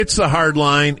It's the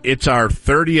Hardline. It's our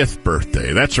 30th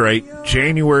birthday. That's right,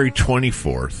 January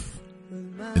 24th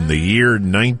in the year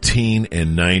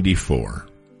 1994.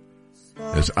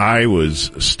 As I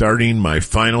was starting my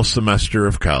final semester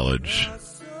of college,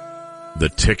 the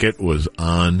ticket was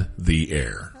on the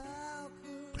air.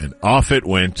 And off it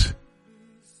went.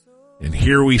 And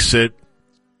here we sit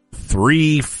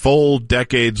 3 full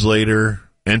decades later,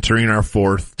 entering our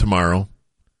 4th tomorrow.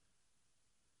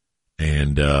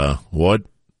 And what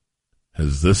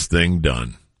has this thing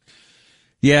done?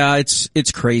 Yeah,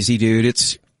 it's crazy, dude.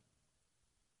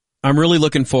 I'm really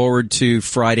looking forward to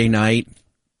Friday night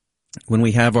when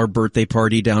we have our birthday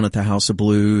party down at the House of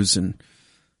Blues, and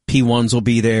P1s will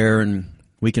be there, and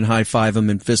we can high five them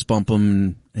and fist bump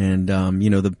them. And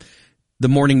the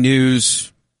morning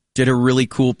news did a really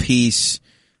cool piece.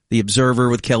 The Observer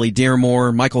with Kelly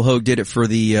Dearmore. Michael Hogue did it for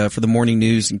the morning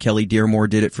news, and Kelly Dearmore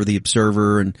did it for the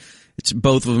Observer. And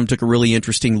both of them took a really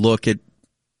interesting look at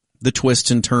the twists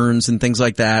and turns and things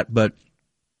like that. But,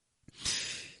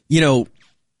 the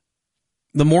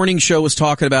morning show was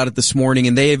talking about it this morning,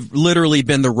 and they've literally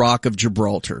been the Rock of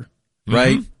Gibraltar,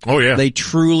 right? Mm-hmm. Oh, yeah. They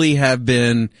truly have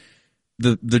been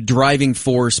the driving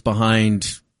force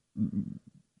behind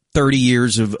 30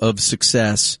 years of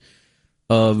success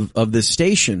of this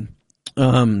station.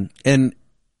 And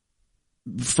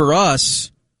for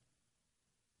us,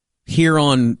 here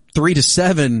on 3 to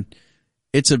 7,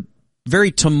 it's a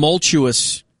very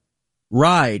tumultuous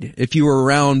ride. If you were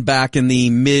around back in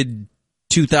the mid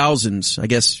 2000s, I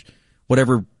guess,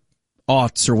 whatever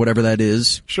aughts or whatever that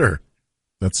is. Sure.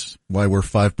 That's why we're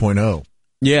 5.0.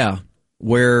 Yeah.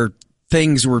 Where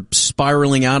things were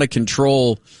spiraling out of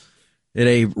control at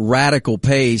a radical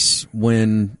pace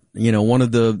when, one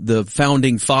of the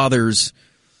founding fathers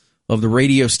of the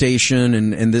radio station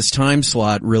and this time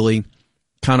slot really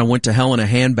kind of went to hell in a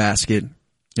handbasket.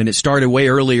 And it started way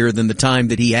earlier than the time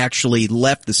that he actually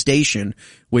left the station,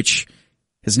 which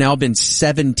has now been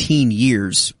 17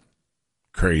 years.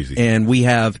 Crazy. And we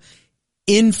have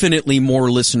infinitely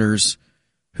more listeners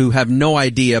who have no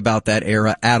idea about that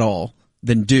era at all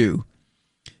than do.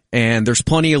 And there's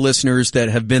plenty of listeners that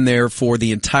have been there for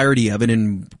the entirety of it.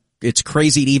 And it's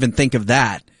crazy to even think of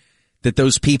that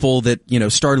those people that,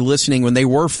 started listening when they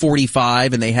were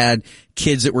 45 and they had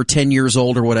kids that were 10 years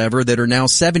old or whatever that are now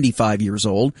 75 years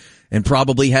old and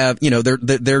probably have,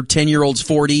 their 10-year-olds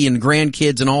 40 and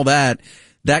grandkids and all that.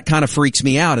 That kind of freaks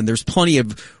me out. And there's plenty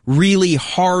of really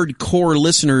hardcore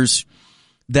listeners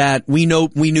that we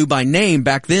knew by name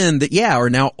back then that,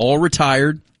 are now all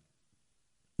retired,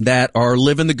 that are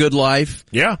living the good life.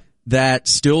 Yeah. That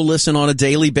still listen on a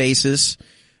daily basis.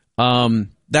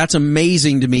 That's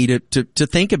amazing to me to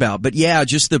think about. But yeah,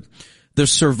 just the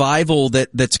survival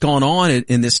that's gone on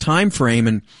in this time frame.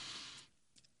 And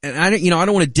I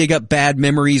don't want to dig up bad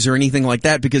memories or anything like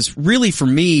that, because really for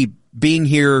me, being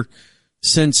here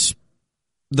since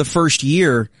the first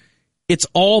year, it's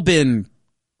all been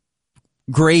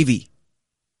gravy.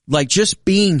 Like just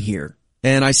being here.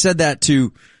 And I said that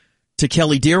to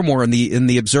Kelly Dearmore in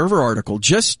the Observer article,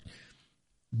 just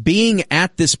being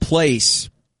at this place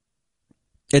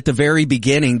at the very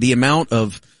beginning, the amount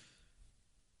of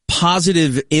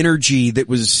positive energy that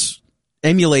was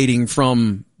emulating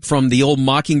from the old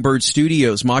Mockingbird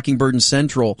studios, Mockingbird and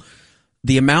Central,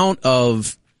 the amount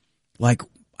of like,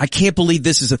 I can't believe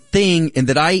this is a thing and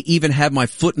that I even have my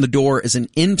foot in the door as an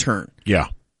intern. Yeah.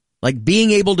 Like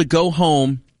being able to go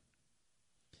home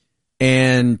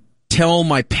and tell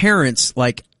my parents,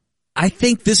 like, I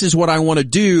think this is what I want to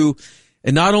do.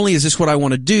 And not only is this what I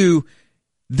want to do,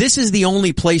 this is the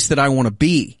only place that I want to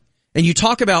be. And you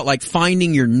talk about like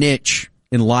finding your niche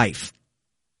in life.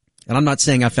 And I'm not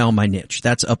saying I found my niche.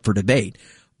 That's up for debate.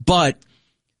 But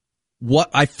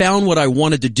I found what I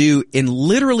wanted to do in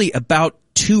literally about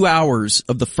 2 hours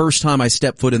of the first time I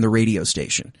stepped foot in the radio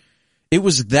station. It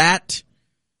was that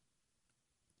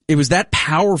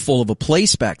powerful of a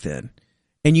place back then.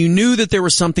 And you knew that there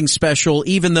was something special,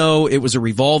 even though it was a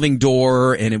revolving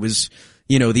door and it was,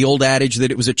 the old adage that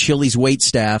it was a Chili's wait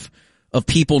staff of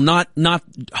people, not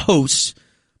hosts,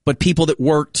 but people that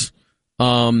worked,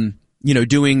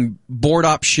 doing board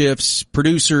op shifts,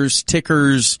 producers,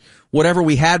 tickers, whatever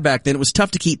we had back then. It was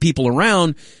tough to keep people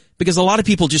around because a lot of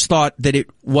people just thought that it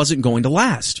wasn't going to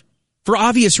last for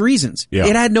obvious reasons. Yeah.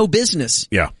 It had no business.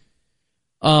 Yeah.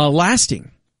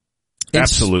 Lasting.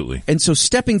 Absolutely. And so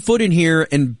stepping foot in here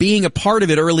and being a part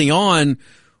of it early on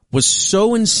was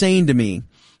so insane to me.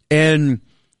 And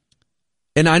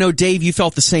I know, Dave, you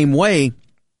felt the same way.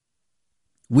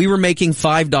 We were making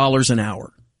 $5 an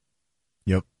hour.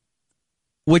 Yep.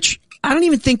 Which I don't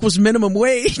even think was minimum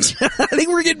wage. I think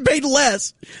we're getting paid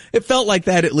less. It felt like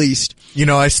that at least. You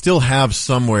know, I still have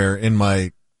somewhere in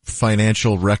my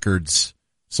financial records,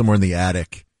 somewhere in the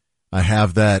attic, I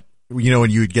have that, you know,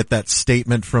 when you would get that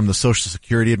statement from the Social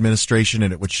Security Administration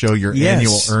and it would show your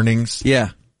annual earnings. Yeah.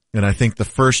 And I think the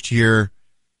first year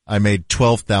I made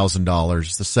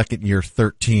 $12,000, the second year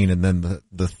 13, and then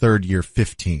the third year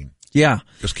 15. Yeah.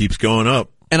 Just keeps going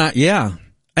up. And I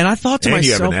thought to and myself,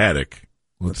 you have an attic.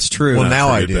 That's true. Well, now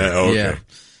I do. Oh, okay. Yeah.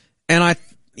 And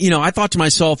I thought to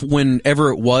myself,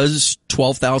 whenever it was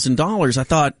 $12,000, I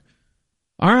thought,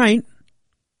 all right,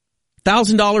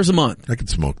 $1,000 a month. I could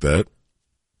smoke that.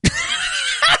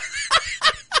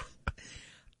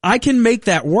 I can make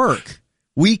that work.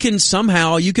 You can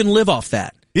live off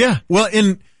that. Yeah. Well,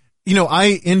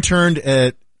 I interned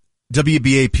at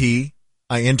WBAP.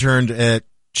 I interned at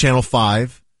Channel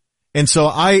 5. And so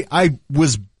I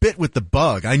was bit with the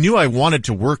bug. I knew I wanted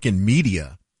to work in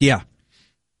media. Yeah.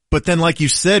 But then, like you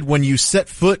said, when you set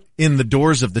foot in the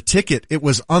doors of the Ticket, it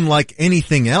was unlike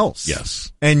anything else.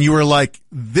 Yes. And you were like,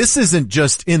 this isn't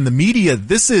just in the media.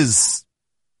 This is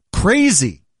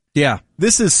crazy. Yeah.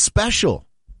 This is special.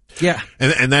 Yeah.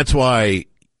 And that's why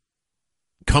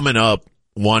coming up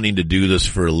wanting to do this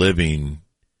for a living,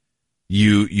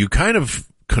 you kind of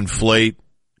conflate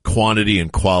quantity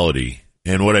and quality.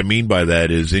 And what I mean by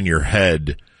that is in your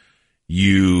head,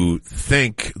 you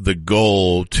think the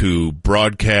goal to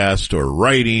broadcast or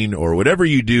writing or whatever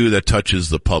you do that touches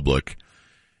the public,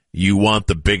 you want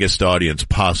the biggest audience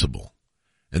possible.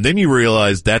 And then you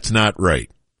realize that's not right.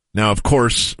 Now, of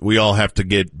course, we all have to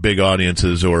get big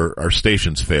audiences or our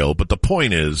stations fail, but the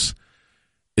point is,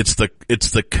 it's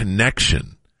the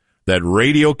connection that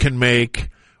radio can make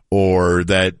or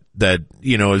that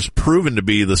is proven to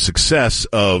be the success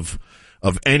of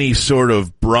any sort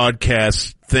of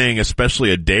broadcast thing,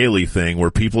 especially a daily thing where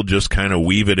people just kind of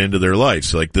weave it into their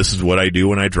lives. Like, this is what I do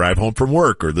when I drive home from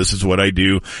work, or this is what I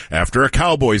do after a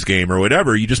Cowboys game or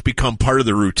whatever. You just become part of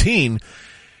the routine.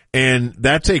 And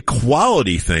that's a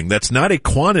quality thing. That's not a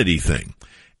quantity thing.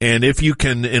 And if you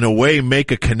can, in a way,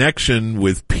 make a connection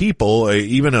with people,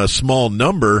 even a small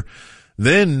number,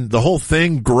 then the whole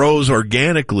thing grows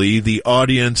organically, the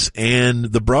audience and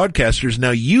the broadcasters.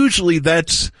 Now, usually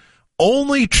that's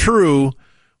only true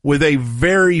with a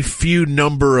very few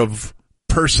number of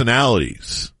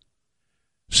personalities.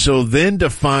 So then to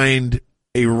find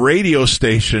a radio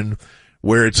station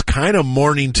where it's kind of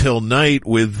morning till night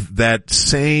with that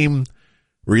same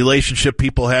relationship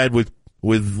people had with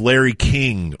Larry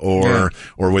King or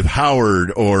with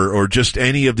Howard or just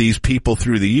any of these people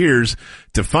through the years,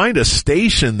 to find a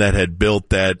station that had built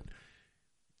that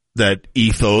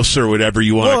ethos or whatever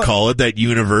you want to call it, that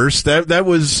universe, that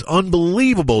was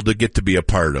unbelievable to get to be a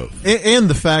part of. And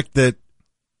the fact that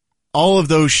all of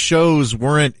those shows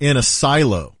weren't in a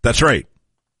silo. That's right.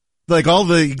 Like all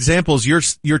the examples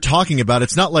you're talking about,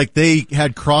 it's not like they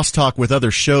had crosstalk with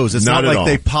other shows. It's not like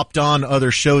they popped on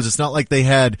other shows. It's not like they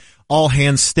had all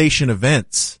hands station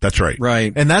events. That's right.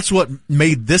 Right. And that's what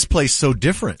made this place so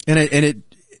different. And it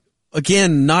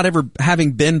again, not ever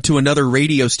having been to another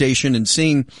radio station and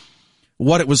seeing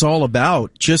what it was all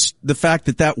about, just the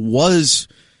fact that was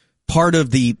part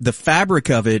of the fabric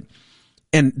of it,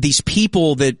 and these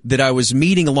people that I was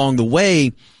meeting along the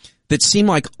way that seemed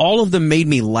like all of them made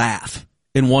me laugh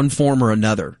in one form or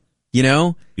another, you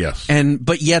know? Yes.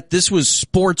 But yet this was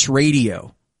sports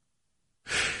radio.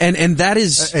 And that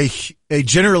is a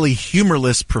generally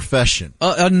humorless profession.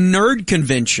 A nerd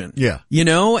convention. Yeah. You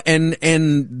know, and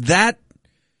that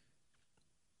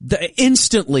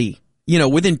instantly, you know,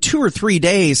 within 2 or 3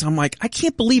 days, I'm like, I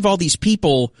can't believe all these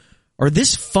people are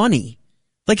this funny.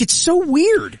 Like, it's so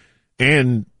weird.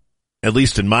 And at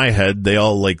least in my head, they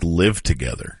all like live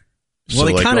together. Well,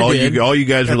 they kind of did. All you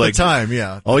guys At were like, the time,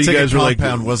 yeah. All you guys were like,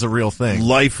 compound was a real thing.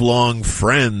 Lifelong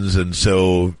friends, and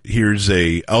so here's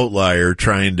a outlier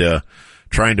trying to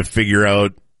figure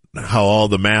out how all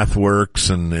the math works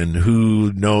and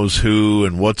who knows who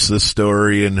and what's the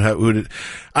story and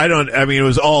it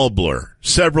was all a blur.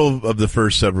 Several of the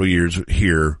first several years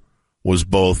here was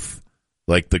both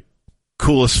like the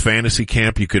coolest fantasy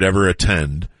camp you could ever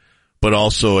attend, but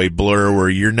also a blur where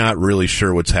you're not really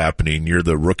sure what's happening. You're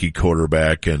the rookie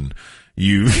quarterback and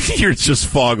you're just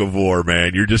fog of war,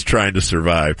 man. You're just trying to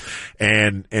survive.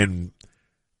 And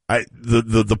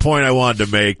the point I wanted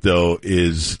to make though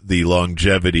is the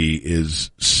longevity is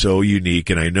so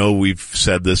unique. And I know we've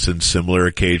said this in similar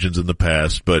occasions in the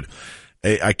past, but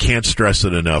I can't stress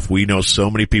it enough. We know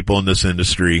so many people in this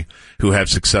industry who have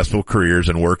successful careers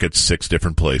and work at 6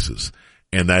 different places.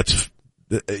 And that's,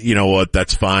 you know what,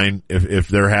 that's fine. If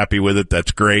they're happy with it,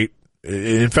 that's great.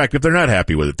 in fact, if they're not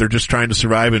happy with it, they're just trying to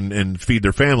survive and feed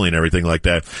their family and everything like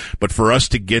that. But for us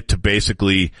to get to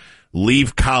basically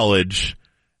leave college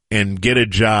and get a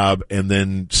job and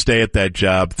then stay at that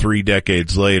job 3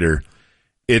 decades later,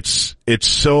 it's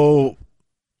so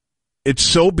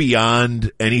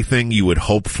beyond anything you would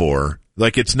hope for.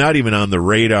 Like, it's not even on the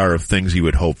radar of things you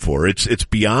would hope for. It's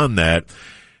beyond that.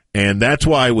 And that's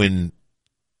why when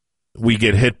we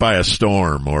get hit by a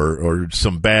storm or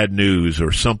some bad news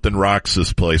or something rocks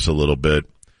this place a little bit,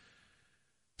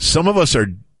 some of us are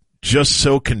just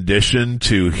so conditioned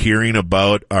to hearing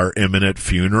about our imminent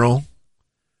funeral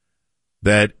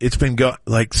that it's been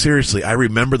like, seriously, I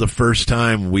remember the first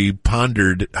time we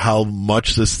pondered how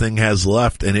much this thing has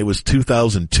left, and it was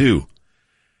 2002.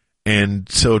 And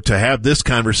so to have this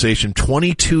conversation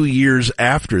 22 years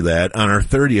after that on our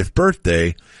 30th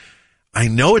birthday, I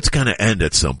know it's going to end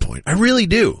at some point. I really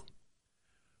do.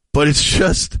 But it's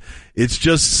just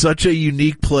such a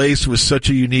unique place with such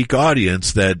a unique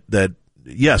audience that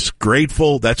yes,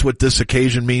 grateful. That's what this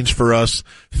occasion means for us.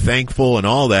 Thankful and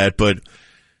all that. But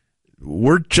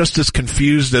we're just as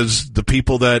confused as the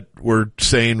people that were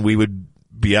saying we would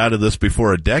be out of this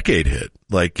before a decade hit.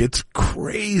 Like, it's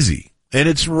crazy. And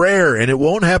it's rare, and it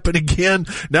won't happen again,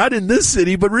 not in this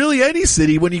city, but really any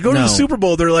city. When you go to the Super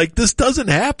Bowl, they're like, this doesn't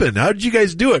happen. How did you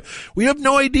guys do it? We have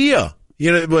no idea.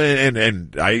 You know,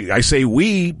 and I say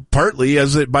we partly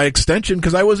by extension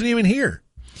because I wasn't even here.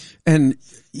 And,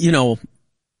 you know,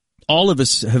 all of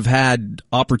us have had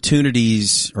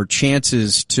opportunities or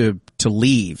chances to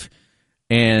leave.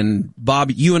 And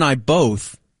Bob, you and I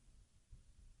both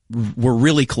were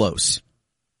really close.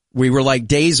 We were like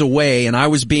days away, and I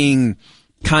was being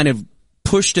kind of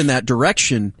pushed in that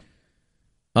direction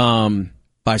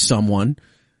by someone.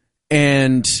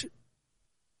 And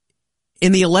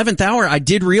in the 11th hour, I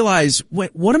did realize,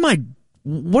 what am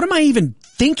I even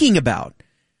thinking about?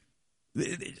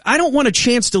 I don't want a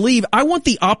chance to leave. I want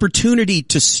the opportunity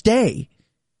to stay,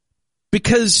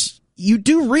 because you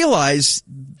do realize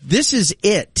this is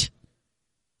it.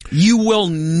 You will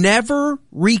never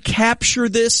recapture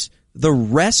this the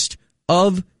rest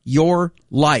of your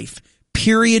life.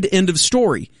 Period. End of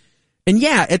story. And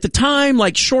yeah, at the time,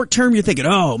 like short term, you're thinking,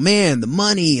 oh man, the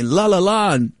money and la la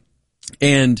la.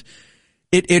 And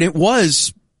it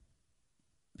was,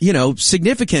 you know,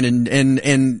 significant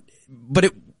but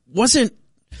it wasn't,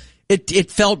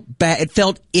 it felt bad. It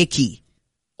felt icky.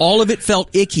 All of it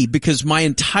felt icky because my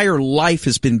entire life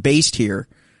has been based here.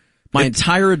 My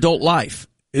entire adult life.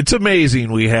 It's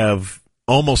amazing we have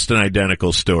almost an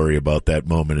identical story about that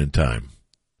moment in time,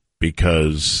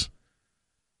 because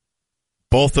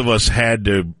both of us had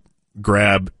to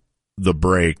grab the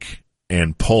brake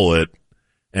and pull it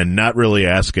and not really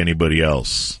ask anybody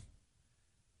else.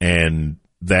 And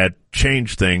that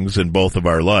changed things in both of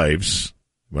our lives.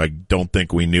 I don't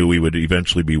think we knew we would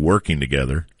eventually be working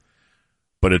together.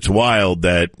 But it's wild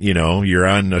that, you know, you're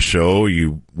on a show,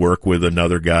 you work with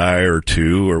another guy or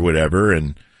two or whatever,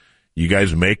 and you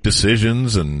guys make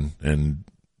decisions and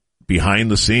behind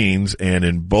the scenes, and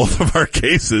in both of our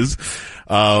cases,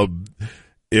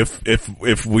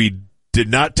 if we did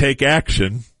not take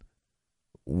action,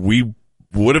 we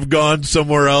would have gone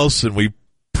somewhere else, and we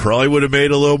probably would have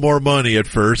made a little more money at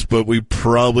first, but we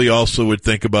probably also would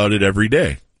think about it every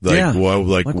day. Like, yeah. Well,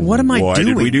 like what am I doing? Why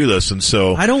did we do this? And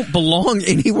so I don't belong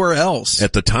anywhere else.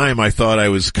 At the time, I thought I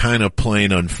was kind of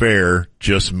playing unfair,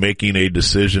 just making a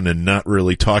decision and not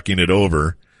really talking it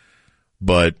over.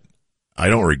 But I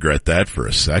don't regret that for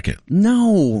a second.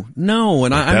 No.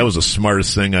 And that was the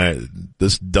smartest thing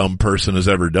this dumb person has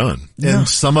ever done. And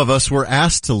some of us were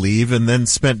asked to leave and then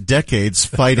spent decades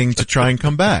fighting to try and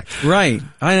come back. Right.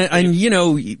 And you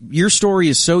know, your story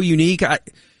is so unique.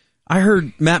 I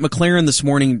heard Matt McLaren this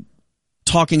morning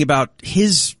talking about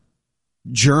his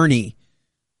journey,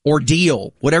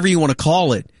 ordeal, whatever you want to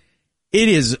call it. It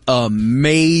is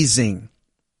amazing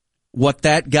what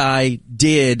that guy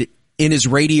did in his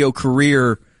radio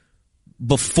career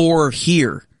before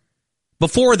here.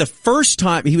 Before the first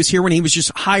time he was here, when he was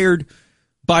just hired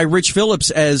by Rich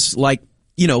Phillips as, like,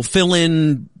 you know,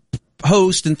 fill-in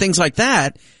host and things like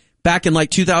that back in like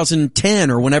 2010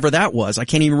 or whenever that was. I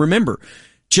can't even remember.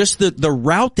 Just the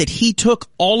route that he took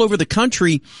all over the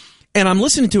country. And I'm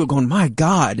listening to it going, my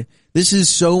God, this is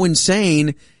so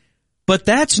insane. But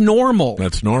that's normal.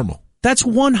 That's normal. That's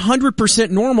 100%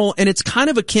 normal. And it's kind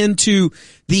of akin to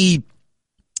the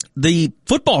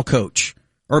football coach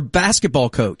or basketball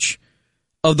coach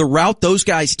of the route those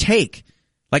guys take,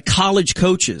 like college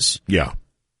coaches. Yeah.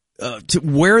 to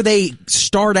where they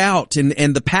start out and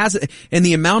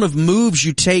the amount of moves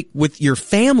you take with your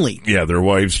family. Yeah, their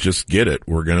wives just get it.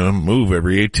 We're going to move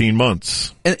every 18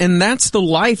 months. And that's the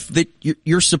life that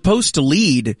you're supposed to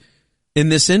lead in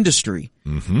this industry.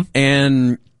 Mm-hmm.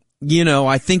 And,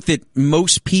 I think that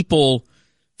most people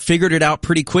figured it out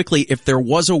pretty quickly. If there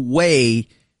was a way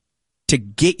to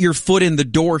get your foot in the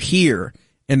door here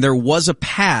and there was a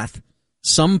path,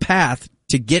 some path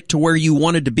to get to where you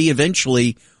wanted to be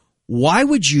eventually, why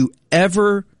would you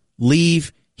ever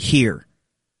leave here?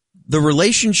 The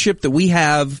relationship that we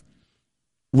have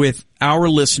with our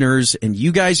listeners, and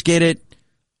you guys get it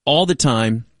all the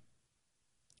time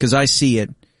because I see it.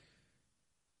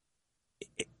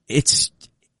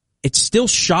 It still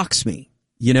shocks me,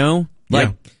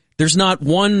 Like, there's not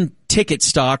one ticket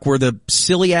stock where the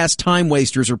silly ass time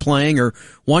wasters are playing, or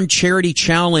one charity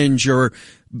challenge, or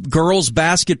girls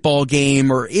basketball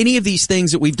game, or any of these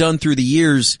things that we've done through the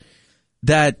years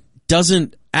that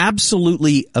doesn't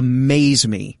absolutely amaze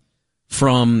me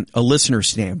from a listener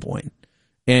standpoint.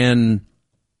 And,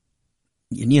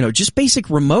 just basic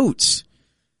remotes.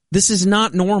 This is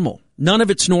not normal. None of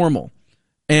it's normal.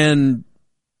 And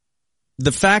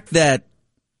the fact that,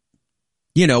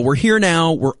 we're here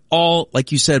now, we're all,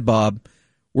 like you said, Bob,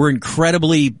 we're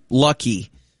incredibly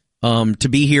lucky to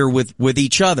be here with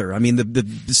each other. I mean,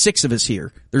 the six of us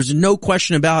here. There's no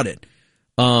question about it.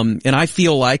 And I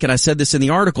feel like, and I said this in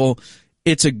the article,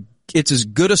 it's as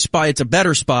good a spot, it's a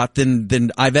better spot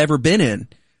than I've ever been in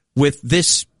with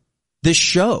this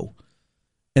show.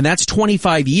 And that's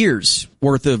 25 years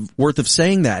worth of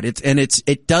saying that.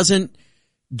 It doesn't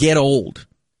get old,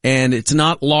 and it's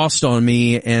not lost on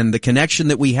me. And the connection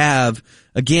that we have,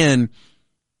 again,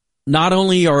 not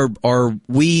only are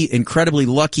we incredibly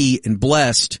lucky and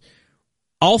blessed,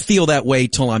 I'll feel that way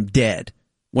till I'm dead.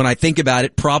 When I think about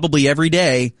it, probably every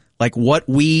day, like what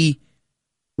we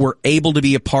were able to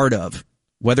be a part of,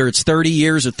 whether it's 30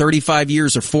 years or 35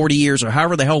 years or 40 years or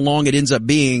however the hell long it ends up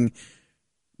being,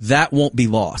 that won't be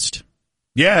lost.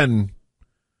 Yeah, and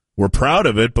we're proud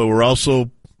of it, but we're also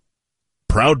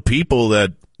proud people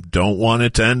that don't want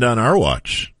it to end on our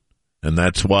watch. And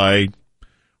that's why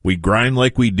we grind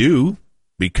like we do,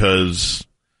 because,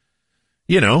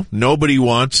 nobody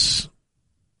wants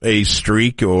a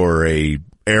streak or a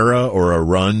era or a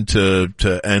run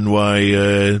to end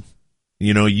while,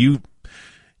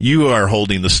 you are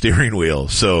holding the steering wheel.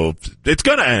 So it's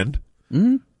going to end,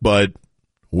 but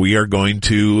we are going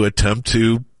to attempt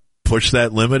to push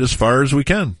that limit as far as we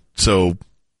can. So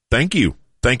thank you.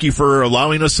 Thank you for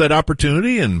allowing us that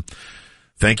opportunity, and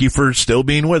thank you for still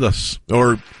being with us.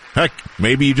 Or heck,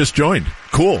 maybe you just joined.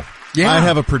 Cool. Yeah. I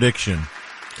have a prediction.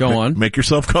 Go on. Make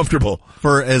yourself comfortable.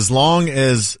 For as long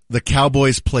as the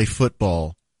Cowboys play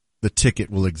football, the ticket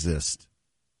will exist.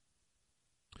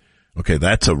 Okay,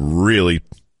 that's a really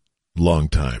long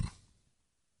time.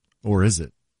 Or is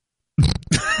it?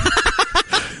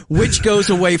 Which goes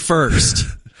away first?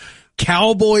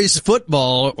 Cowboys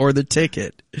football or the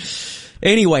ticket?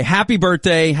 Anyway, happy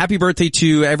birthday. Happy birthday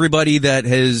to everybody that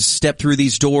has stepped through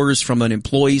these doors from an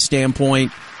employee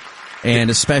standpoint,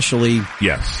 and especially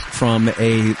from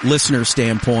a listener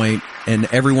standpoint, and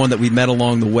everyone that we met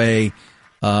along the way.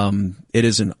 It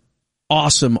is an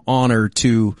awesome honor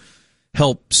to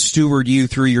help steward you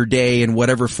through your day in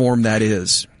whatever form that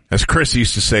is. As Chris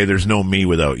used to say, there's no me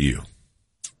without you.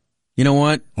 You know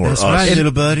what? Or That's us, right,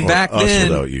 little buddy. Back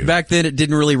without you. then it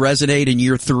didn't really resonate in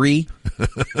year 3.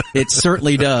 It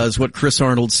certainly does, what Chris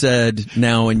Arnold said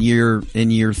now in year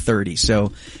 30.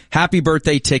 So happy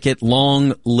birthday, Ticket.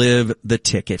 Long live the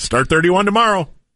Ticket. Start 31 tomorrow.